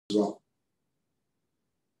well.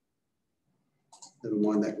 Never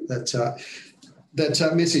mind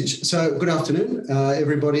that message. So good afternoon,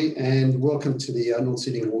 everybody, and welcome to the North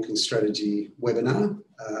Sydney Walking Strategy webinar.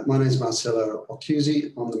 My name is Marcelo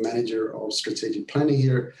Occhiosi. I'm the Manager of Strategic Planning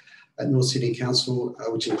here at North Sydney Council,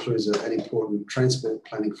 which includes an important transport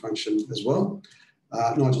planning function as well.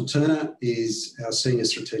 Nigel Turner is our Senior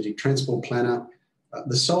Strategic Transport Planner,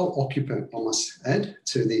 the sole occupant, I must add,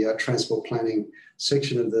 to the transport planning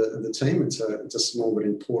section of the team. It's a small but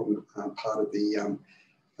important part of the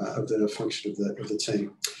function of the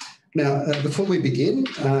team. Now, before we begin,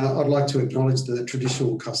 I'd like to acknowledge the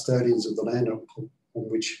traditional custodians of the land on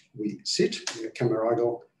which we sit, the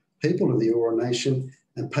Cammeraygal people of the Eora Nation,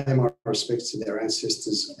 and pay my respects to their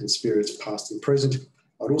ancestors and spirits past and present.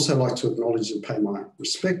 I'd also like to acknowledge and pay my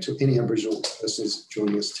respect to any Aboriginal persons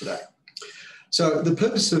joining us today. So the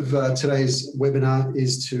purpose of today's webinar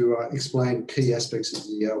is to explain key aspects of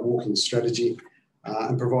the walking strategy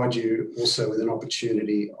and provide you also with an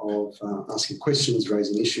opportunity of asking questions,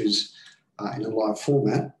 raising issues in a live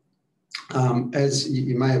format. As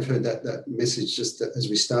you may have heard that message just as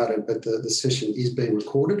we started, but the session is being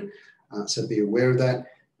recorded, so be aware of that,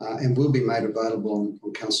 and will be made available on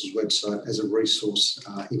Council's website as a resource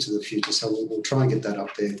into the future. So we'll try and get that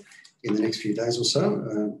up there in the next few days or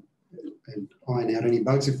so. And iron out any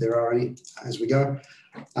bugs if there are any as we go.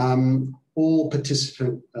 All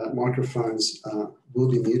participant microphones will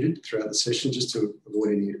be muted throughout the session just to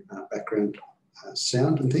avoid any background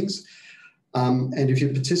sound and things. And if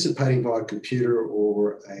you're participating via computer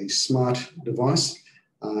or a smart device,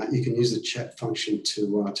 you can use the chat function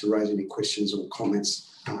to raise any questions or comments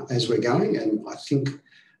as we're going. And I think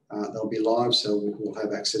they'll be live, so we'll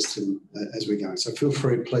have access to them as we go. So feel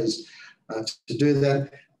free, please, to do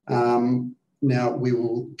that. Now, we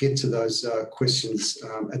will get to those questions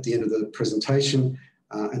at the end of the presentation,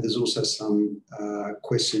 and there's also some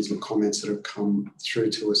questions and comments that have come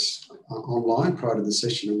through to us online prior to the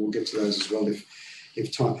session, and we'll get to those as well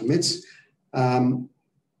if time permits.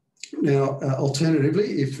 Now,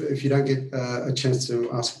 alternatively, if you don't get a chance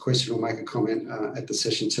to ask a question or make a comment at the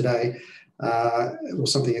session today, or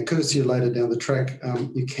something occurs to you later down the track,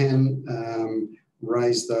 you can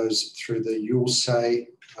raise those through the Your Say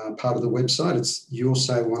part of the website. It's Your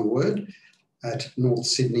Say, one word, at North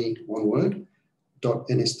Sydney, one word,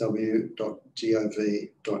 .nsw.gov.au,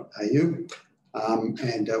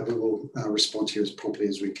 and we will respond to you as promptly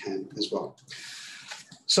as we can as well.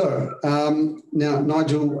 So now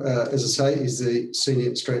Nigel, as I say, is the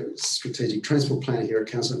Senior Strategic Transport Planner here at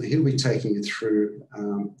Council, and he'll be taking you through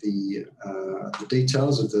the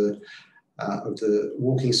details of the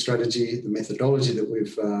walking strategy, the methodology that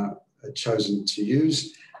we've chosen to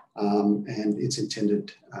use, and its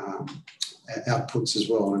intended outputs as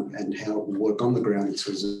well, and how it will work on the ground in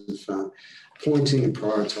terms of pointing and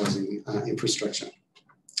prioritising infrastructure.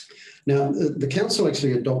 Now, the Council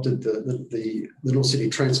actually adopted the North Sydney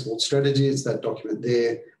Transport Strategy. It's that document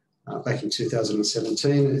there back in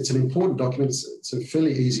 2017. It's an important document. It's a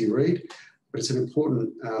fairly easy read, but it's an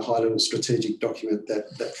important high-level strategic document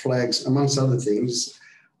that flags, amongst other things,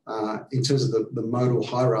 in terms of the modal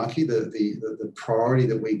hierarchy, the priority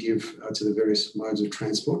that we give to the various modes of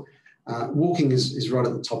transport. Walking is right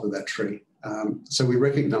at the top of that tree. So we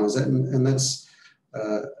recognise that, and that's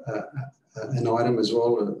an item as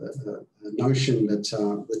well, a notion that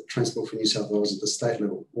Transport for New South Wales at the state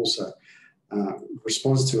level also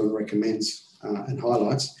responds to and recommends and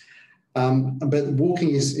highlights. But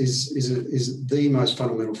walking is the most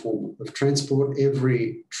fundamental form of transport.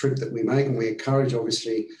 Every trip that we make, and we encourage,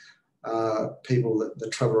 obviously, people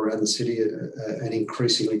that travel around the city, an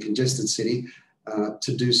increasingly congested city,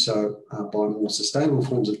 to do so by more sustainable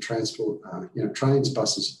forms of transport, trains,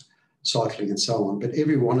 buses, cycling and so on. But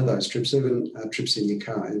every one of those trips, even trips in your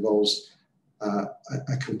car, involves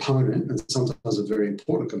a component, and sometimes a very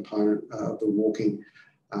important component, of the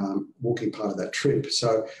walking part of that trip.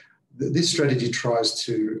 So this strategy tries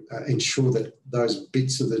to ensure that those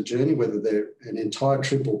bits of the journey, whether they're an entire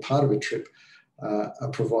trip or part of a trip, are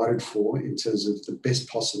provided for in terms of the best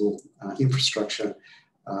possible infrastructure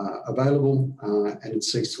available, and it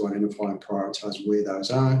seeks to identify and prioritise where those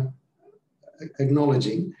are,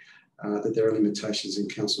 acknowledging that there are limitations in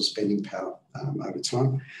council spending power over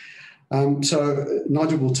time. So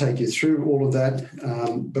Nigel will take you through all of that,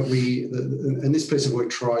 but and this piece of work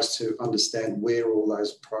tries to understand where all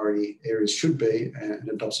those priority areas should be and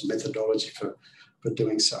adopts a methodology for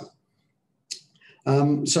doing so.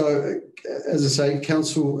 So, as I say,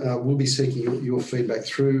 Council will be seeking your feedback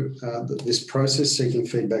through this process, seeking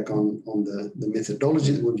feedback on the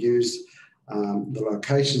methodology that we've used, the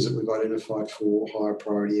locations that we've identified for higher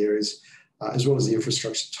priority areas, as well as the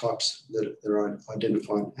infrastructure types that are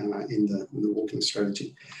identified in the walking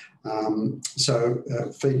strategy.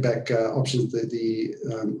 Feedback options,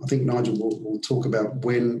 I think Nigel will talk about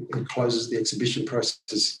when it closes, the exhibition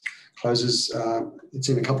process closes. It's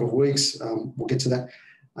in a couple of weeks. We'll get to that.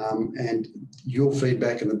 And your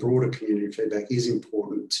feedback and the broader community feedback is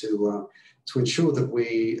important to ensure that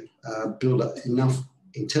we build enough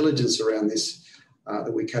intelligence around this,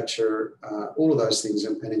 that we capture all of those things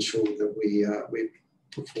and ensure that we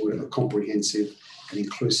put forward a comprehensive and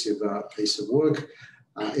inclusive piece of work.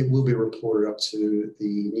 It will be reported up to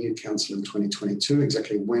the new council in 2022.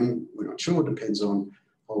 Exactly when, we're not sure. It depends on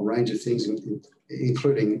a whole range of things,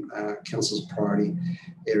 including council's priority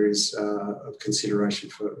areas of consideration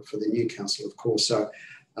for the new council, of course. So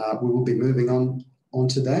we will be moving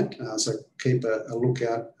onto that. So keep a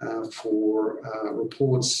lookout for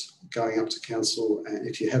reports going up to council. And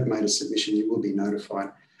if you have made a submission, you will be notified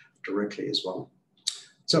directly as well.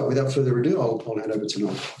 So without further ado, I'll hand over to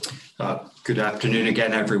Nigel. Good afternoon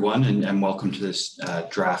again, everyone, and welcome to this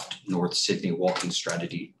draft North Sydney Walking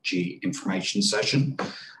Strategy information session.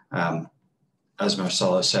 As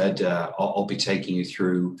Marcella said, I'll be taking you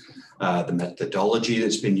through the methodology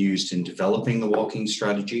that's been used in developing the walking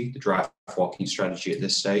strategy, the draft walking strategy at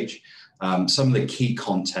this stage, some of the key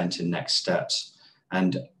content and next steps.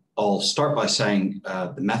 And I'll start by saying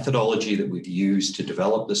the methodology that we've used to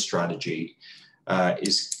develop the strategy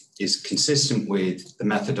is consistent with the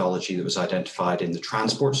methodology that was identified in the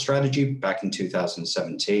transport strategy back in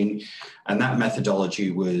 2017. And that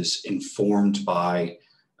methodology was informed by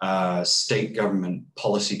state government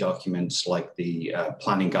policy documents like the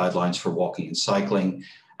planning guidelines for walking and cycling,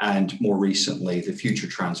 and more recently, the future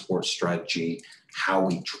transport strategy, how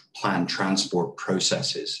we plan transport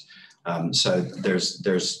processes. So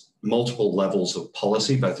there's multiple levels of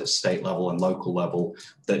policy, both at state level and local level,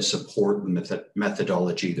 that support the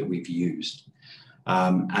methodology that we've used.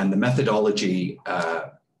 And the methodology,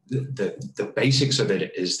 the basics of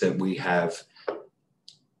it is that we have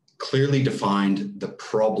clearly defined the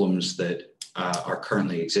problems that are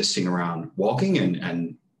currently existing around walking,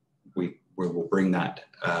 and we will bring that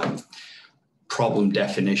problem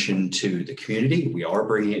definition to the community. We are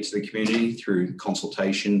bringing it to the community through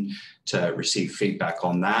consultation to receive feedback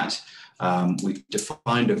on that. We've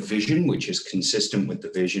defined a vision which is consistent with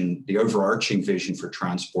the vision, the overarching vision for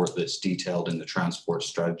transport that's detailed in the transport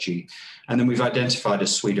strategy. And then we've identified a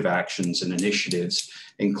suite of actions and initiatives,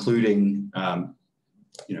 including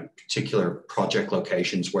particular project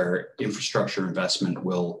locations where infrastructure investment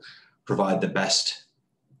will provide the best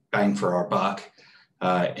bang for our buck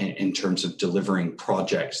in terms of delivering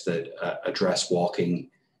projects that address walking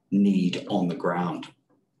need on the ground.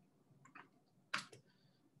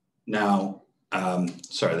 Now, I'll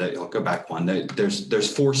go back one.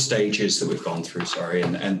 There's 4 stages that we've gone through,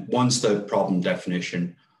 and one's the problem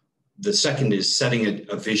definition. The second is setting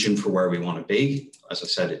a vision for where we want to be. As I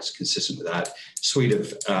said, it's consistent with that suite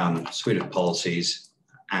of policies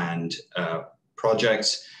and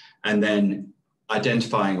projects, and then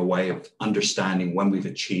identifying a way of understanding when we've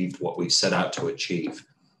achieved what we set out to achieve.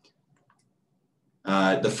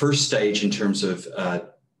 The first stage in terms of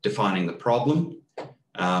defining the problem,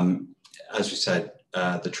 as we said,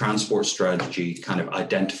 the transport strategy kind of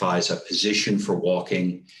identifies a position for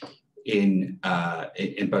walking in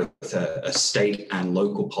both a state and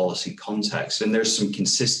local policy context. And there's some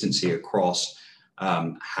consistency across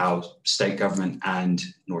how state government and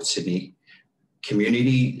North Sydney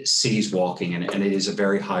community sees walking, and it is a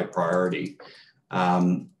very high priority.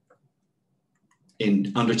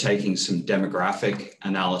 In undertaking some demographic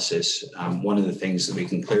analysis, one of the things that we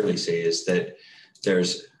can clearly see is that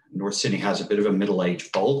North Sydney has a bit of a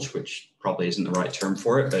middle-age bulge, which probably isn't the right term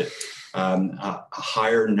for it, but a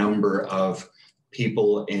higher number of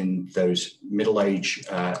people in those middle-age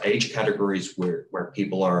age categories where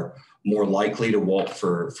people are more likely to walk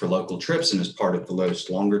for local trips and as part of those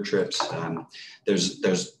longer trips.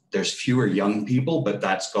 There's fewer young people, but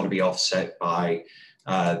that's got to be offset by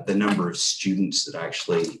the number of students that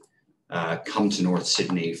actually come to North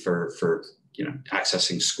Sydney for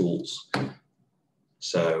accessing schools.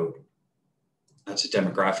 So that's a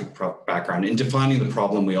demographic background. In defining the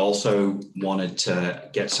problem, we also wanted to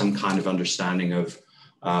get some kind of understanding of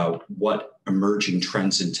what emerging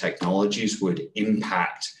trends and technologies would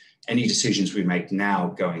impact any decisions we make now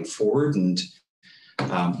going forward. And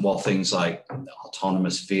while things like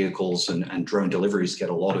autonomous vehicles and drone deliveries get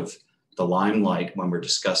a lot of the limelight when we're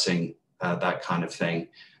discussing that kind of thing,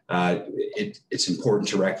 it's important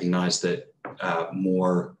to recognize that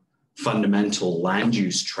more fundamental land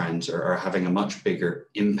use trends are having a much bigger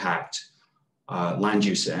impact. Land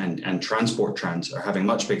use and transport trends are having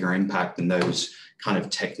much bigger impact than those kind of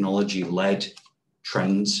technology-led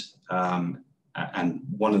trends. And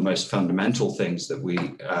one of the most fundamental things that we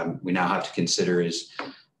now have to consider is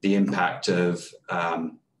the impact of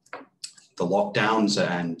the lockdowns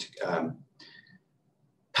and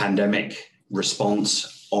pandemic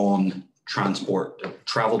response on transport,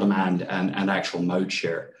 travel demand, and actual mode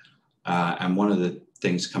share. And one of the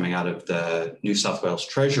things coming out of the New South Wales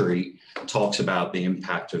Treasury talks about the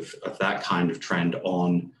impact of that kind of trend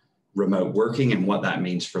on remote working and what that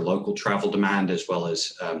means for local travel demand, as well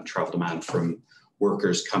as travel demand from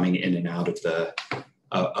workers coming in and out of the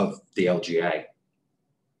LGA.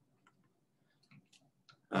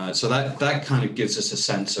 So that kind of gives us a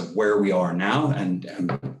sense of where we are now, and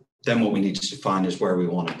then what we need to define is where we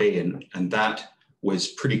want to be, and that was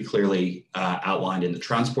pretty clearly outlined in the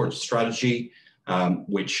transport strategy,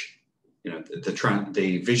 which, you know,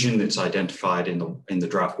 the vision that's identified in the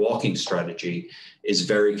draft walking strategy is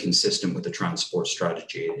very consistent with the transport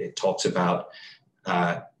strategy. It talks about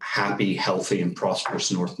happy, healthy, and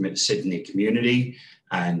prosperous North Sydney community,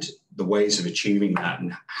 and the ways of achieving that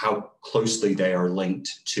and how closely they are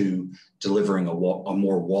linked to delivering a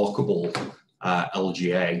more walkable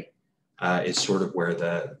LGA is sort of where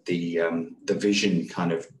the vision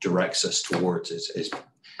kind of directs us towards. Is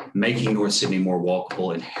making North Sydney more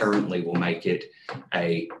walkable inherently will make it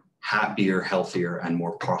a happier, healthier, and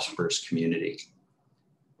more prosperous community.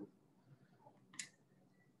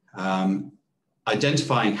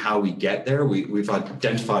 Identifying how we get there, we've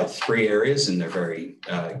identified 3 areas, and they're very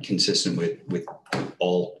consistent with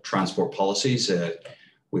all transport policies.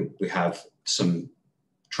 We have some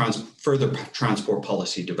further transport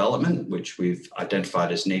policy development, which we've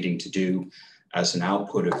identified as needing to do as an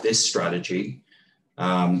output of this strategy.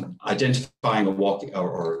 Identifying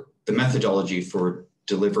or the methodology for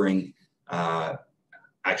delivering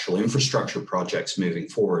actual infrastructure projects moving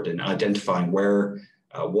forward, and identifying where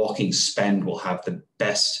walking spend will have the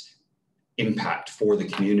best impact for the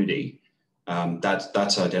community.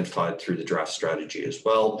 That's identified through the draft strategy as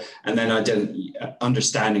well. And then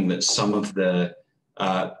understanding that some of the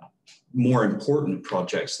more important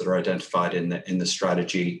projects that are identified in the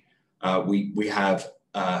strategy, we have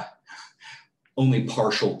only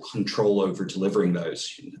partial control over delivering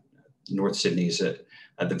those. North Sydney is at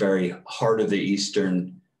the very heart of the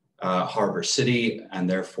eastern harbour city, and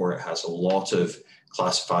therefore it has a lot of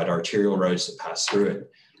classified arterial roads that pass through it.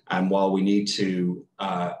 And while we need to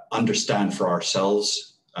understand for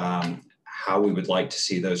ourselves how we would like to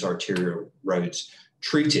see those arterial roads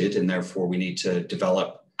treated, and therefore we need to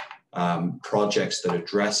develop projects that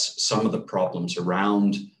address some of the problems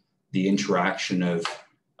around the interaction of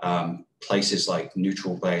places like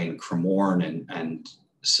Neutral Bay and Cremorne and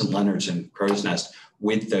St Leonard's and Crow's Nest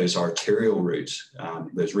with those arterial routes,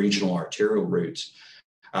 those regional arterial routes.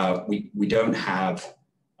 We don't have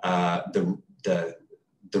the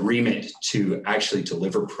remit to actually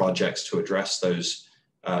deliver projects to address those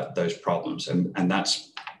problems, and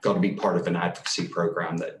that's got to be part of an advocacy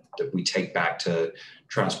program that we take back to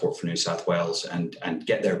Transport for New South Wales and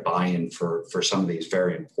get their buy-in for some of these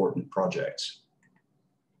very important projects.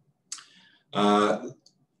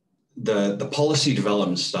 The policy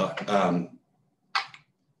development stuff,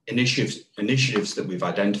 initiatives that we've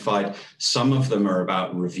identified, some of them are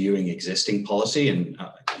about reviewing existing policy, and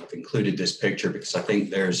I've included this picture because I think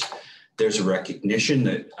there's a recognition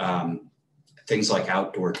that things like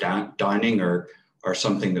outdoor dining are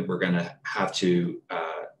something that we're going to have to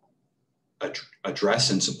address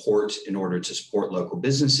and support in order to support local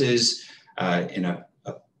businesses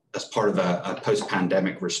as part of a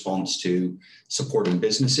post-pandemic response to supporting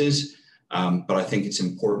businesses. But I think it's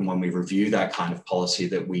important when we review that kind of policy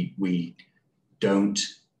that we don't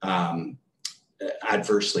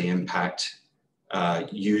adversely impact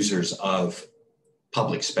users of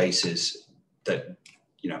public spaces, that,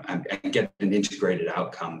 you know, and get an integrated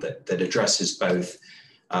outcome that addresses both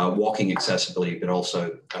walking accessibility, but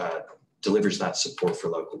also delivers that support for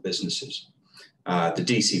local businesses. The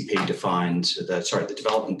DCP defines, the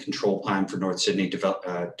Development Control Plan for North Sydney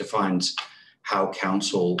defines how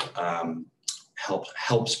council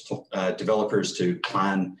helps developers to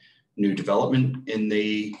plan new development in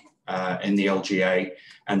the LGA,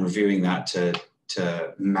 and reviewing that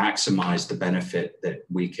to maximize the benefit that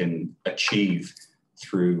we can achieve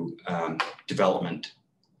through development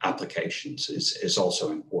applications is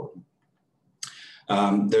also important.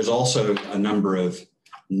 There's also a number of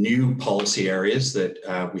new policy areas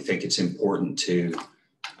that we think it's important to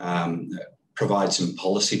provide some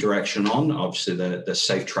policy direction on. Obviously, the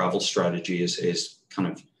safe travel strategy is kind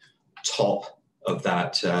of top of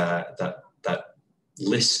that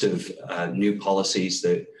list of new policies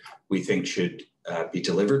that we think should be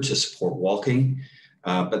delivered to support walking.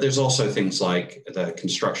 But there's also things like the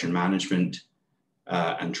construction management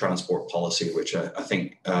and transport policy, which I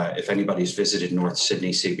think if anybody's visited North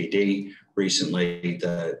Sydney CBD recently,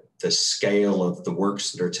 the scale of the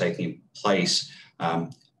works that are taking place,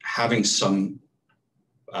 having some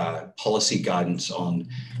policy guidance on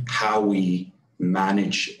how we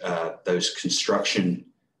manage those construction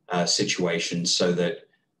situations so that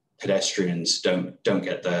pedestrians don't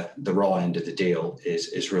get the raw end of the deal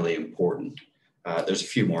is really important. There's a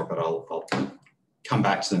few more, but I'll come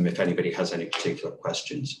back to them if anybody has any particular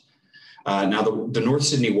questions. Now, the North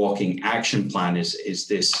Sydney Walking Action Plan is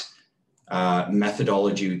this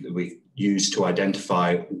methodology that we use to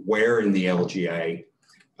identify where in the LGA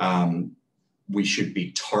we should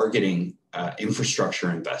be targeting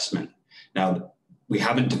infrastructure investment. Now, we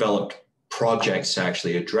haven't developed projects to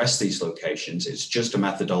actually address these locations. It's just a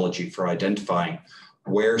methodology for identifying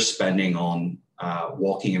where spending on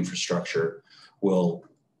walking infrastructure will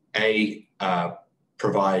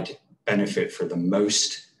provide benefit for the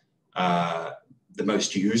most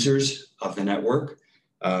users of the network,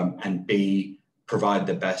 and B, provide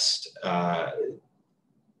the best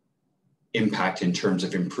impact in terms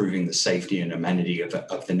of improving the safety and amenity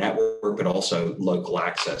of the network, but also local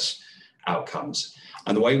access outcomes.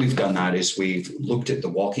 And the way we've done that is we've looked at the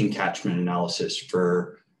walking catchment analysis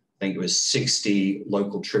for, I think it was 60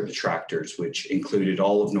 local trip attractors, which included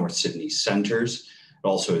all of North Sydney centres. It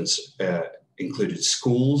also included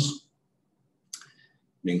schools.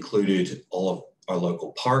 It included all of our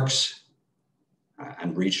local parks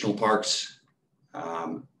and regional parks,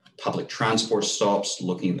 public transport stops,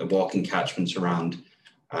 looking at the walking catchments around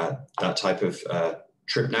that type of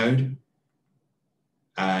trip node,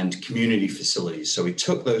 and community facilities. So we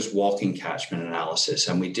took those walking catchment analysis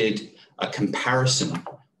and we did a comparison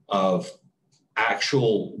of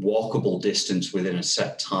actual walkable distance within a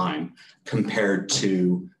set time compared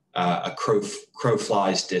to a crow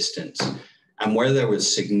flies distance. And where there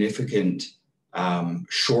was significant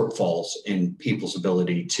shortfalls in people's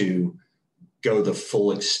ability to go the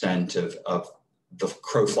full extent of the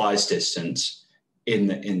crow flies distance in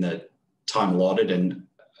the time allotted and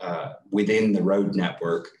within the road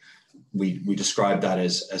network, we describe that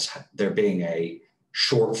as there being a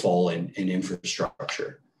shortfall in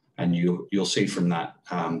infrastructure. And you'll see from that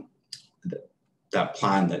that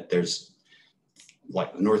plan that there's,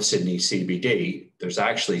 like North Sydney CBD, there's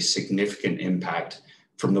actually significant impact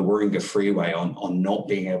from the Warringah Freeway on not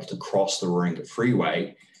being able to cross the Warringah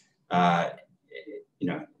Freeway.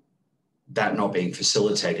 That not being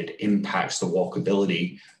facilitated impacts the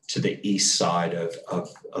walkability to the east side of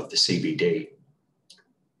the CBD.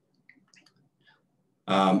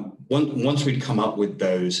 Once we'd come up with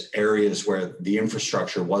those areas where the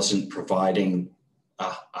infrastructure wasn't providing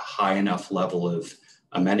a high enough level of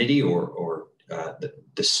amenity or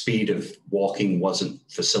the speed of walking wasn't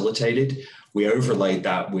facilitated, we overlaid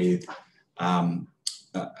that with a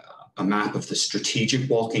map of the strategic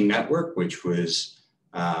walking network, which was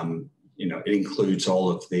it includes all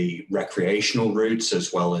of the recreational routes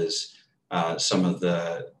as well as some of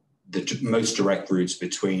the most direct routes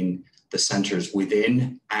between the centres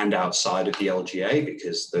within and outside of the LGA,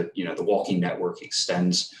 because the walking network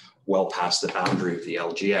extends well past the boundary of the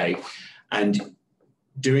LGA. And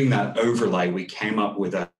doing that overlay, we came up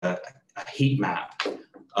with a heat map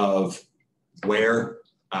of where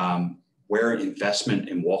investment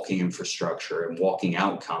in walking infrastructure and walking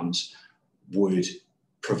outcomes would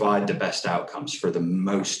provide the best outcomes for the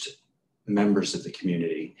most members of the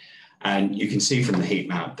community. And you can see from the heat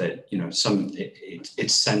map that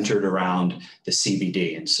it's centered around the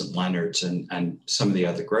CBD and St Leonard's and some of the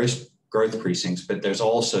other growth precincts, but there's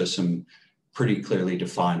also some pretty clearly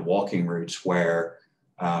defined walking routes where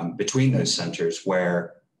between those centers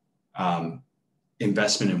where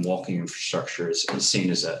investment in walking infrastructure is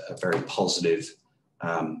seen as a very positive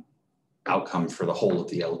outcome for the whole of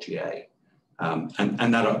the LGA.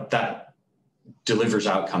 And that delivers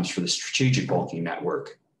outcomes for the strategic walking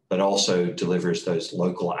network, but also delivers those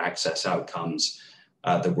local access outcomes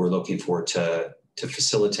that we're looking for to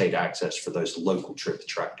facilitate access for those local trip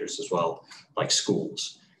attractors as well, like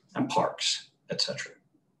schools and parks, etc.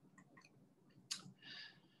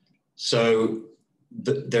 So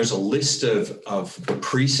there's a list of the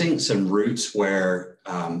precincts and routes where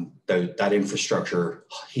that infrastructure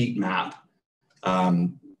heat map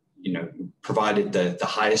provided the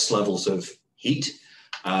highest levels of heat.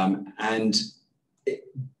 And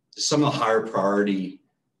some of the higher priority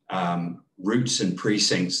routes and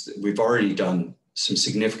precincts, we've already done some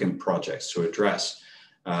significant projects to address.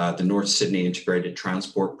 The North Sydney Integrated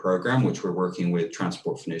Transport Program, which we're working with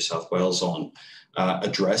Transport for New South Wales on,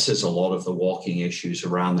 addresses a lot of the walking issues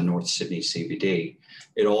around the North Sydney CBD.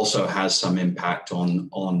 It also has some impact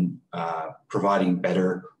on providing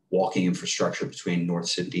better walking infrastructure between the North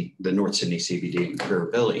Sydney CBD and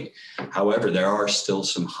Kirribilli. However, there are still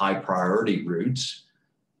some high priority routes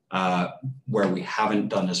where we haven't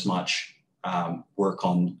done as much work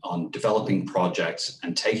on developing projects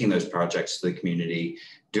and taking those projects to the community,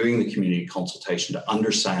 doing the community consultation to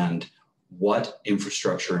understand what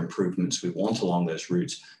infrastructure improvements we want along those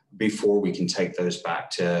routes before we can take those back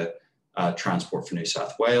to Transport for New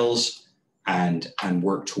South Wales and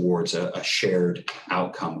work towards a shared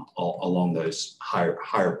outcome along those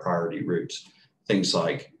higher priority routes. Things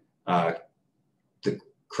like the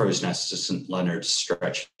Crow's Nest to St Leonard's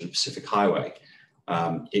stretch of the Pacific Highway.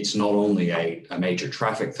 It's not only a major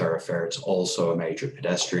traffic thoroughfare, it's also a major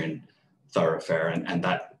pedestrian thoroughfare, and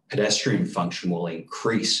that pedestrian function will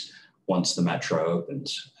increase once the metro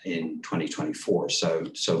opens in 2024.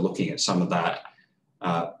 So looking at some of that,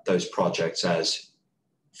 those projects as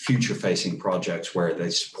future-facing projects where they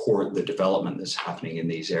support the development that's happening in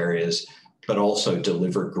these areas, but also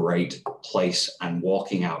deliver great place and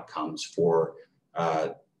walking outcomes for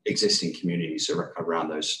existing communities around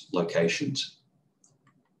those locations.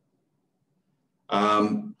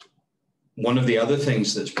 One of the other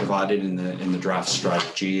things that's provided in the draft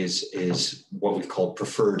strategy is what we've called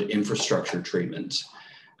preferred infrastructure treatments.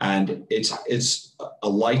 And it's a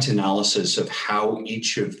light analysis of how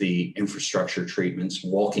each of the infrastructure treatments,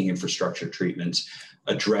 walking infrastructure treatments,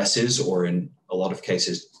 addresses, or in a lot of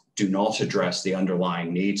cases, do not address the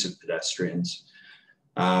underlying needs of pedestrians.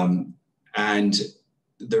 And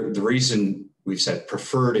the reason we've said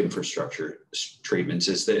preferred infrastructure treatments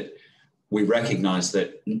is that we recognize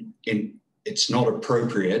that it's not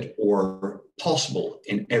appropriate or possible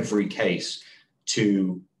in every case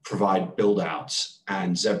to provide build-outs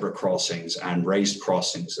and zebra crossings and raised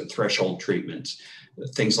crossings and threshold treatments.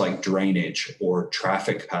 Things like drainage or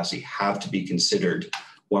traffic capacity have to be considered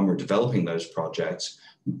when we're developing those projects,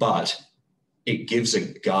 but it gives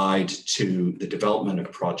a guide to the development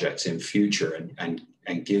of projects in future and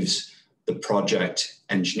gives the project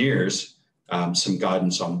engineers some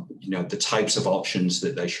guidance on the types of options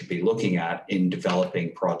that they should be looking at in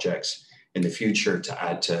developing projects in the future to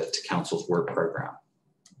add to Council's work program.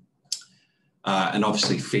 And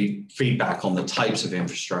obviously feedback on the types of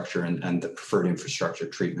infrastructure and the preferred infrastructure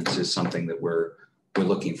treatments is something that we're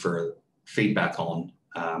looking for feedback on,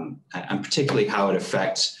 and particularly how it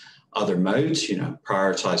affects other modes.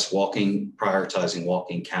 Prioritizing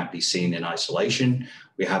walking can't be seen in isolation.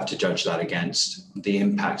 We have to judge that against the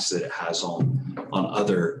impacts that it has on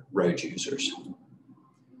other road users.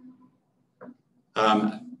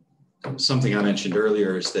 Something I mentioned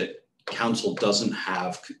earlier is that Council doesn't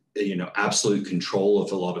have absolute control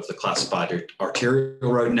of a lot of the classified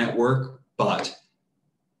arterial road network, but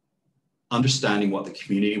understanding what the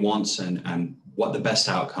community wants and what the best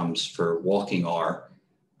outcomes for walking are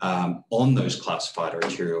on those classified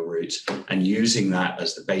arterial routes, and using that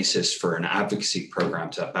as the basis for an advocacy program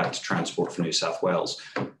back to Transport for New South Wales.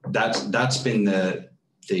 That's been the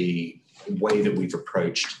way that we've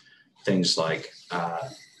approached things like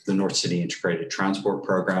the North Sydney Integrated Transport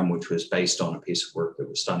Program, which was based on a piece of work that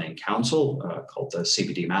was done in Council called the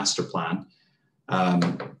CBD Master Plan.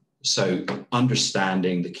 So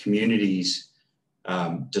understanding the community's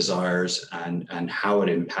desires and how it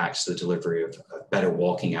impacts the delivery of better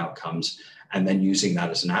walking outcomes, and then using that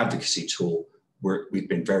as an advocacy tool. We've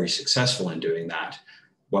been very successful in doing that.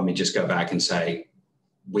 When we just go back and say,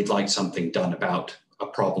 we'd like something done about a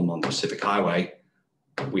problem on the Pacific Highway,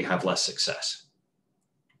 we have less success.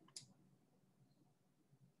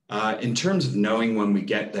 In terms of knowing when we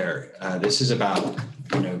get there, this is about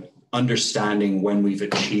understanding when we've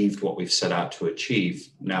achieved what we've set out to achieve.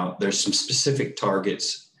 Now, there's some specific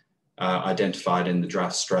targets identified in the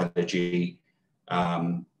draft strategy.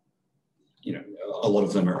 A lot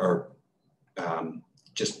of them are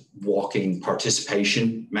just walking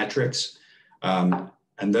participation metrics, and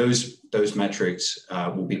those metrics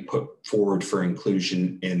will be put forward for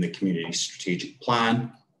inclusion in the community strategic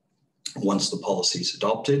plan once the policy is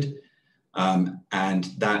adopted, and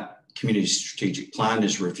that community strategic plan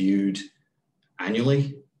is reviewed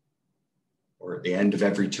annually or at the end of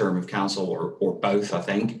every term of Council, or both, I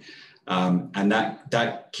think. And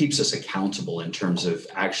that keeps us accountable in terms of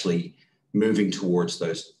actually moving towards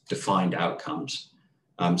those defined outcomes.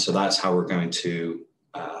 So that's how we're going to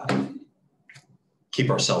keep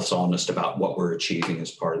ourselves honest about what we're achieving as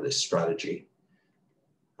part of this strategy.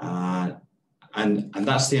 And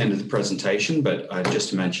that's the end of the presentation, but just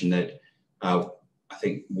to mention that I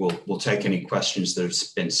think we'll take any questions that have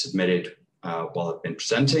been submitted while I've been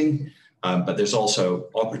presenting, but there's also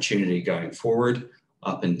opportunity going forward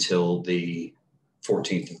up until the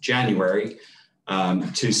 14th of January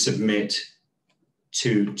to submit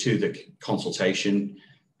to the consultation,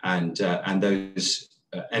 and those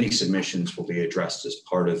any submissions will be addressed as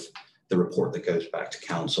part of the report that goes back to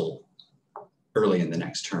council early in the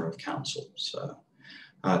next term of council. So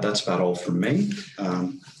that's about all from me.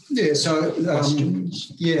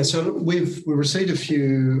 Questions? So we've received a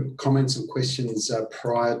few comments and questions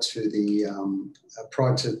prior to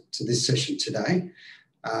this session today,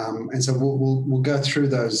 and so we'll go through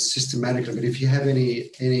those systematically. But if you have any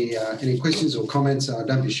questions or comments,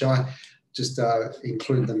 don't be shy. Just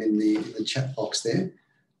include them in the chat box there.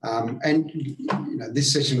 And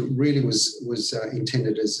this session really was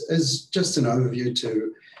intended as just an overview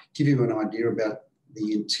to give you an idea about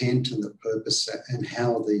the intent and the purpose and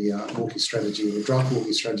how the walking strategy, the draft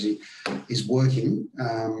walking strategy, is working.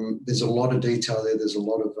 There's a lot of detail there. There's a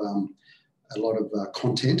lot of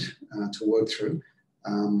content to work through.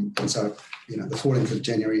 And so, the 14th of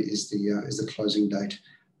January is the closing date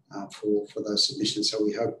for those submissions. So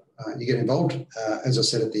we hope you get involved. As I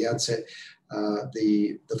said at the outset,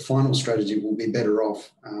 the final strategy will be better off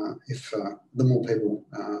if the more people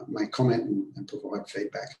make comment and provide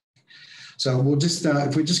feedback. So we'll just,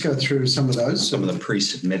 if we just go through some of those. Some of the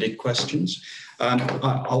pre-submitted questions.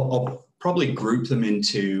 I'll probably group them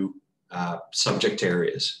into subject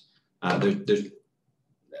areas.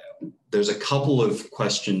 There's a couple of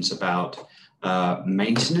questions about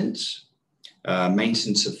maintenance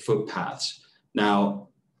of footpaths. Now,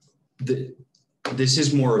 this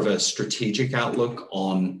is more of a strategic outlook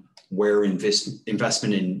on where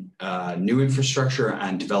investment in new infrastructure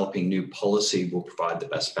and developing new policy will provide the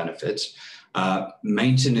best benefits.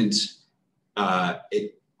 Maintenance,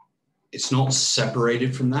 it's not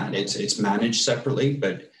separated from that. It's managed separately,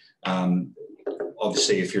 but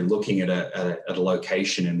obviously if you're looking at a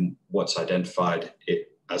location and what's identified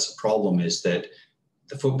as a problem is that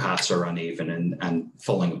the footpaths are uneven and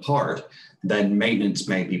falling apart, then maintenance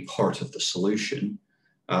may be part of the solution.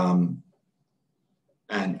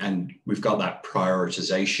 And we've got that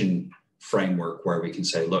prioritization framework where we can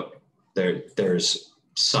say, look, there's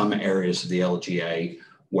some areas of the LGA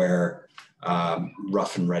where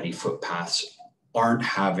rough and ready footpaths aren't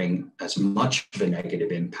having as much of a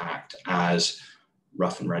negative impact as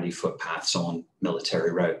rough and ready footpaths on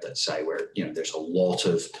Military Road, let's say, where there's a lot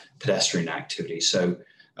of pedestrian activity. So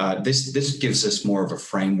this gives us more of a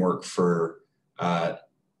framework for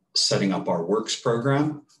setting up our works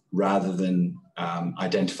program rather than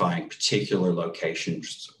identifying particular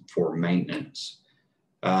locations for maintenance.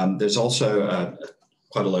 There's also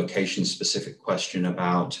quite a location-specific question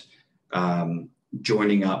about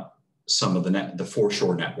joining up some of the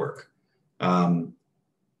foreshore network.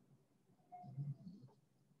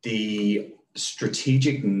 The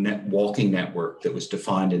strategic walking network that was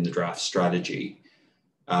defined in the draft strategy,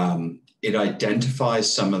 it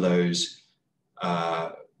identifies some of those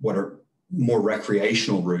what are more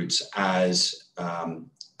recreational routes as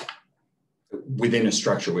within a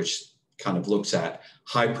structure which kind of looks at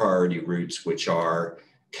high priority routes which are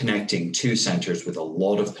connecting two centers with a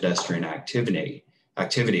lot of pedestrian activity.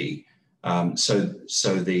 So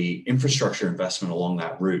the infrastructure investment along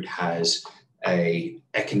that route has a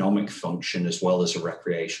economic function as well as a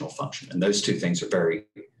recreational function, and those two things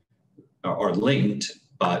are linked.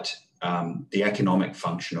 But the economic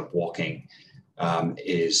function of walking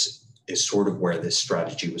is sort of where this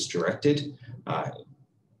strategy was directed,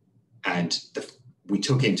 and we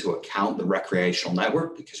took into account the recreational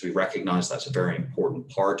network because we recognize that's a very important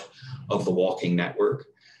part of the walking network,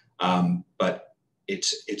 but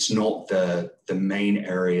it's not the main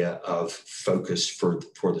area of focus for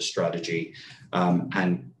the strategy.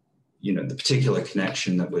 And the particular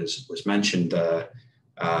connection that was mentioned,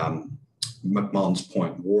 McMahon's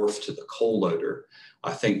Point Wharf to the coal loader,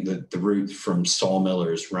 I think that the route from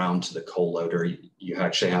Sawmillers round to the coal loader, you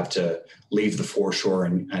actually have to leave the foreshore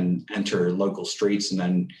and enter local streets and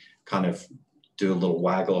then kind of do a little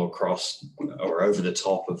waggle across or over the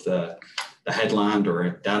top of the headland or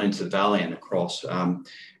down into the valley and across. And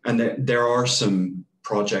there are some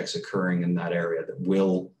projects occurring in that area that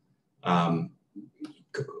will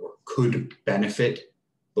could benefit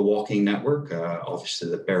the walking network. Obviously,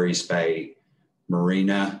 the Berries Bay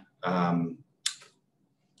Marina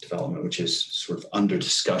development, which is sort of under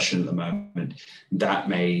discussion at the moment, that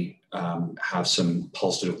may have some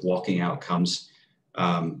positive walking outcomes.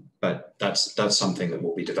 But that's something that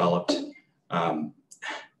will be developed,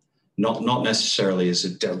 not necessarily as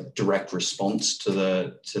a direct response to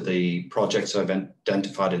the projects I've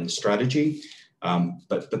identified in the strategy,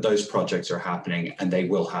 but those projects are happening, and they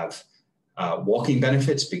will have walking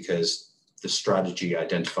benefits because the strategy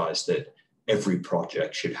identifies that every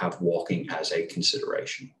project should have walking as a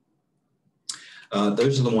consideration.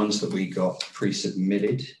 Those are the ones that we got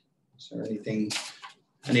pre-submitted. Is there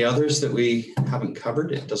any others that we haven't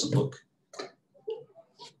covered? It doesn't look.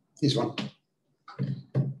 Here's one.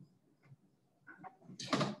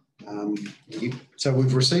 So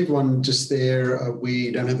we've received one just there.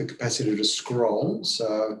 We don't have the capacity to scroll.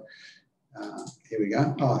 So here we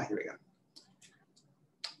go. Oh, here we go.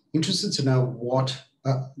 Interested to know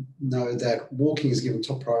that walking is given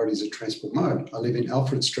top priority as a transport mode. I live in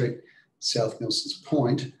Alfred Street, South Milsons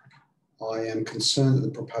Point. I am concerned that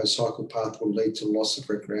the proposed cycle path will lead to loss of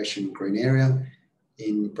recreation and green area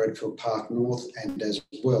in Bradfield Park North, and as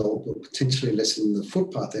well will potentially lessen the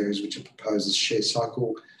footpath areas which are proposed as shared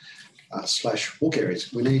cycle / walk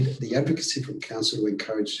areas. We need the advocacy from council to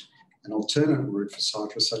encourage an alternate route for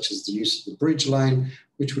cyclists, such as the use of the bridge lane,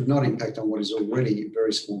 which would not impact on what is already a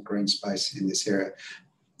very small green space in this area.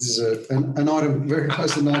 This is an item very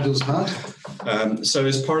close to Nigel's heart. So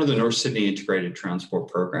as part of the North Sydney Integrated Transport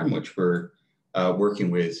Program, which we're working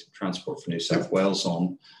with Transport for New South Wales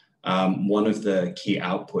on, one of the key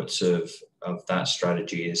outputs of that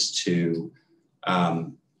strategy is to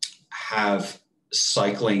have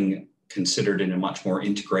cycling considered in a much more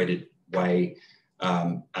integrated way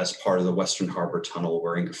as part of the Western Harbour Tunnel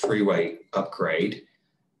Warringah Freeway upgrade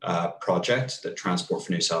project that Transport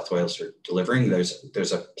for New South Wales are delivering.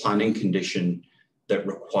 There's a planning condition that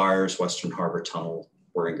requires Western Harbour Tunnel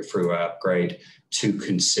Warringah Freeway upgrade to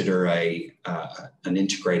consider an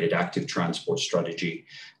integrated active transport strategy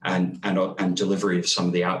and delivery of some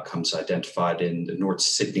of the outcomes identified in the North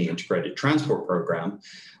Sydney Integrated Transport Program.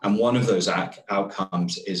 And one of those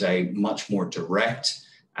outcomes is a much more direct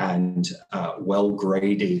and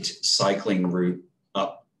well-graded cycling route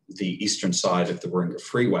up the eastern side of the Warringah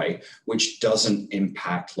Freeway, which doesn't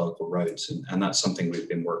impact local roads. And that's something we've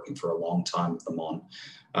been working for a long time with them on.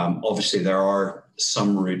 Obviously, there are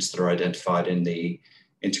some routes that are identified in the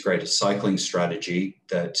integrated cycling strategy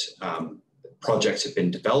that projects have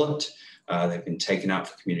been developed. They've been taken out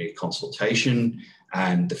for community consultation.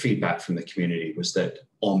 And the feedback from the community was that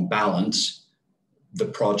on balance, the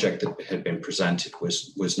project that had been presented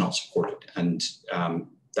was not supported. And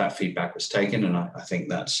that feedback was taken. And I think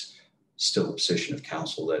that's still the position of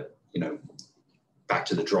council that, back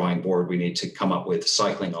to the drawing board, we need to come up with a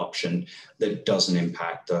cycling option that doesn't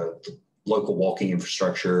impact the local walking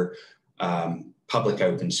infrastructure, public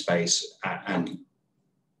open space, and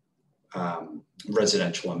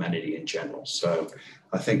residential amenity in general. So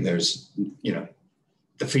I think there's,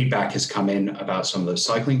 the feedback has come in about some of those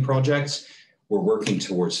cycling projects. We're working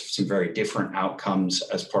towards some very different outcomes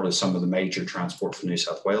as part of some of the major Transport for New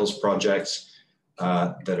South Wales projects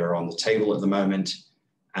that are on the table at the moment.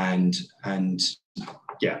 And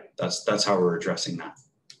yeah, that's how we're addressing that.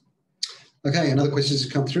 Okay, another question has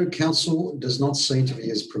come through. Council does not seem to be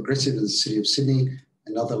as progressive as the City of Sydney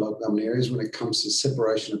and other local government areas when it comes to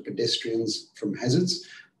separation of pedestrians from hazards,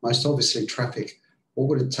 most obviously traffic. What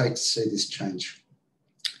would it take to see this change?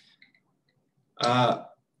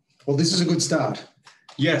 Well, this is a good start.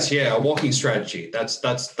 Yes, yeah, a walking strategy.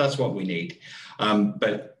 That's what we need.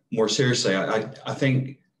 But more seriously, I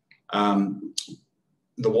think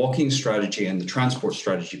the walking strategy and the transport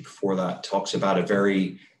strategy before that talks about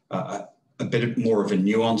a bit more of a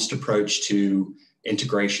nuanced approach to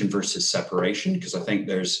integration versus separation, because I think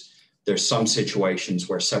there's some situations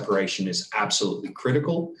where separation is absolutely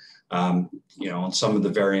critical. On some of the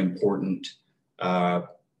very important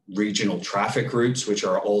regional traffic routes, which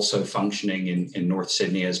are also functioning in North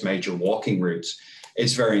Sydney as major walking routes,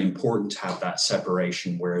 it's very important to have that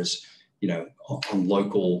separation. Whereas, on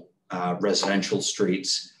local residential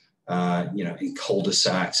streets, in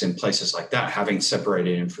cul-de-sacs and places like that, having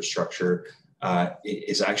separated infrastructure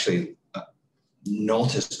is actually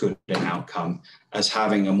not as good an outcome as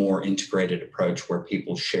having a more integrated approach where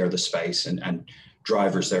people share the space and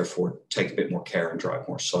drivers therefore take a bit more care and drive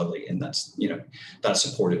more slowly. And that's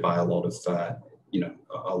supported by a lot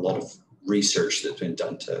of research that's been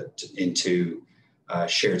done into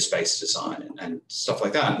shared space design and stuff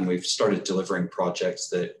like that. And we've started delivering projects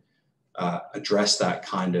that address that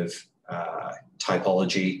kind of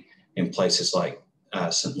typology in places like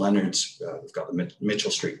St. Leonard's. We've got the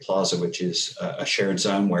Mitchell Street Plaza, which is a shared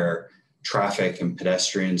zone where traffic and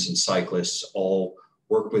pedestrians and cyclists all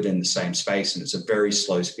work within the same space, and it's a very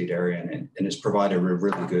slow speed area, and it's provided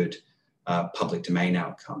really good public domain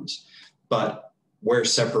outcomes. But where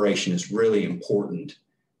separation is really important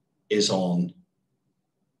is on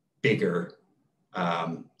bigger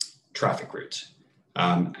traffic routes.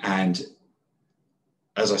 And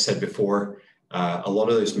as I said before, a lot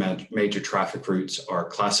of those major traffic routes are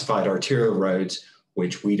classified arterial roads,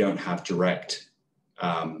 which we don't have direct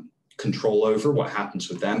control over what happens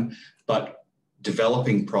with them. But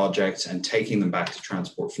developing projects and taking them back to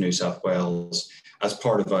Transport for New South Wales as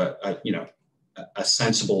part of a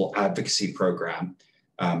sensible advocacy program,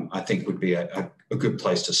 I think would be a good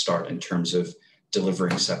place to start in terms of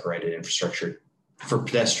delivering separated infrastructure for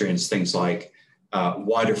pedestrians. Things like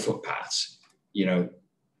wider footpaths,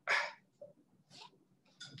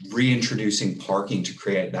 reintroducing parking to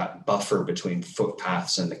create that buffer between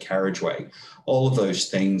footpaths and the carriageway. All of those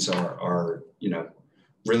things are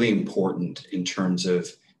really important in terms of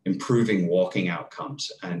improving walking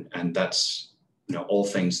outcomes, and that's all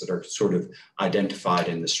things that are sort of identified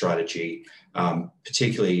in the strategy,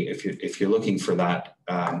 particularly if you're looking for that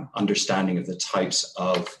understanding of the types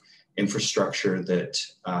of infrastructure that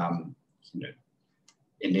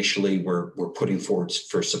initially we're putting forward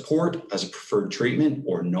for support as a preferred treatment,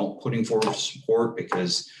 or not putting forward for support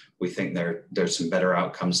because we think there's some better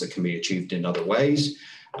outcomes that can be achieved in other ways.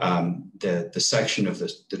 The section of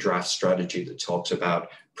the draft strategy that talks about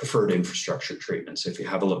preferred infrastructure treatments, if you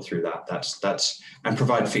have a look through that's and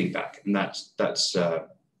provide feedback, and that's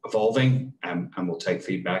evolving, and we'll take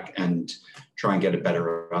feedback and try and get a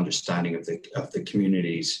better understanding of the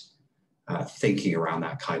community's thinking around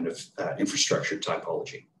that kind of infrastructure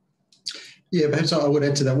typology. Yeah, perhaps I would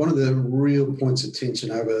add to that. One of the real points of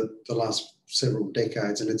tension over the last several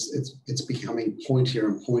decades, and it's becoming pointier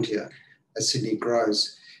and pointier as Sydney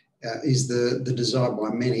grows, is the desire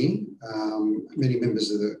by many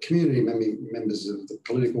members of the community, many members of the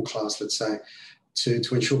political class, let's say,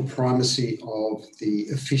 to ensure primacy of the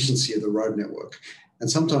efficiency of the road network. And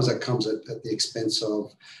sometimes that comes at the expense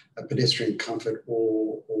of pedestrian comfort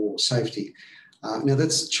or safety. Now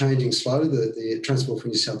that's changing slowly. The Transport for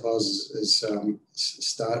New South Wales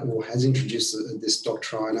has introduced this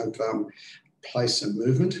doctrine of place and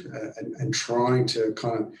movement, and trying to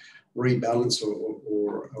kind of rebalance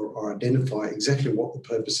or identify exactly what the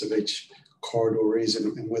purpose of each corridor is,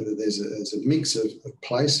 and whether there's a mix of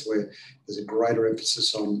place where there's a greater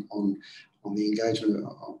emphasis on the engagement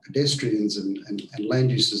of pedestrians and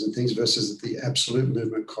land uses and things, versus the absolute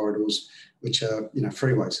movement corridors, which are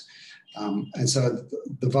freeways. And so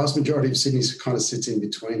the vast majority of Sydney kind of sits in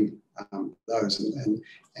between those,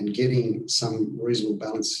 and getting some reasonable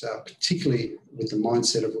balance, particularly with the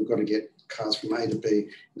mindset of we've got to get cars from A to B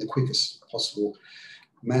in the quickest possible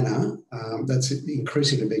manner. That's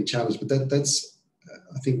increasingly being challenged, but that's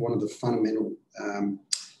I think one of the fundamental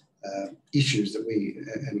issues that we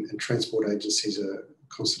and transport agencies are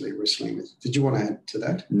constantly wrestling with. Did you want to add to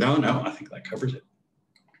that? No, I think that covers it.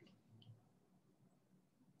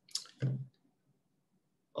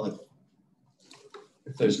 Well,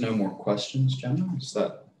 if there's no more questions, Gemma, is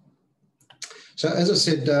that? So as I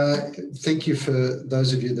said, thank you for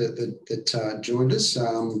those of you that joined us.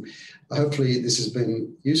 Hopefully this has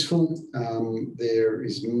been useful. There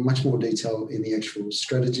is much more detail in the actual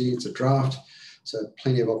strategy. It's a draft, so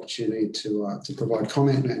plenty of opportunity to provide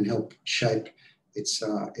comment and help shape its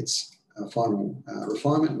final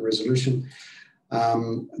refinement and resolution.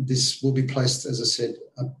 This will be placed, as I said,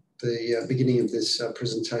 at the beginning of this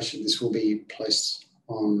presentation. This will be placed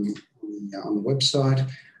on the website.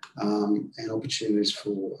 And opportunities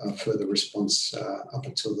for further response up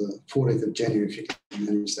until the 14th of January, if you can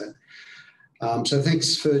manage that. So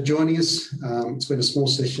thanks for joining us. It's been a small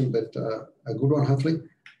session, but a good one, hopefully,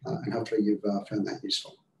 and hopefully you've found that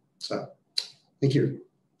useful. So thank you.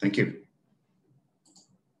 Thank you.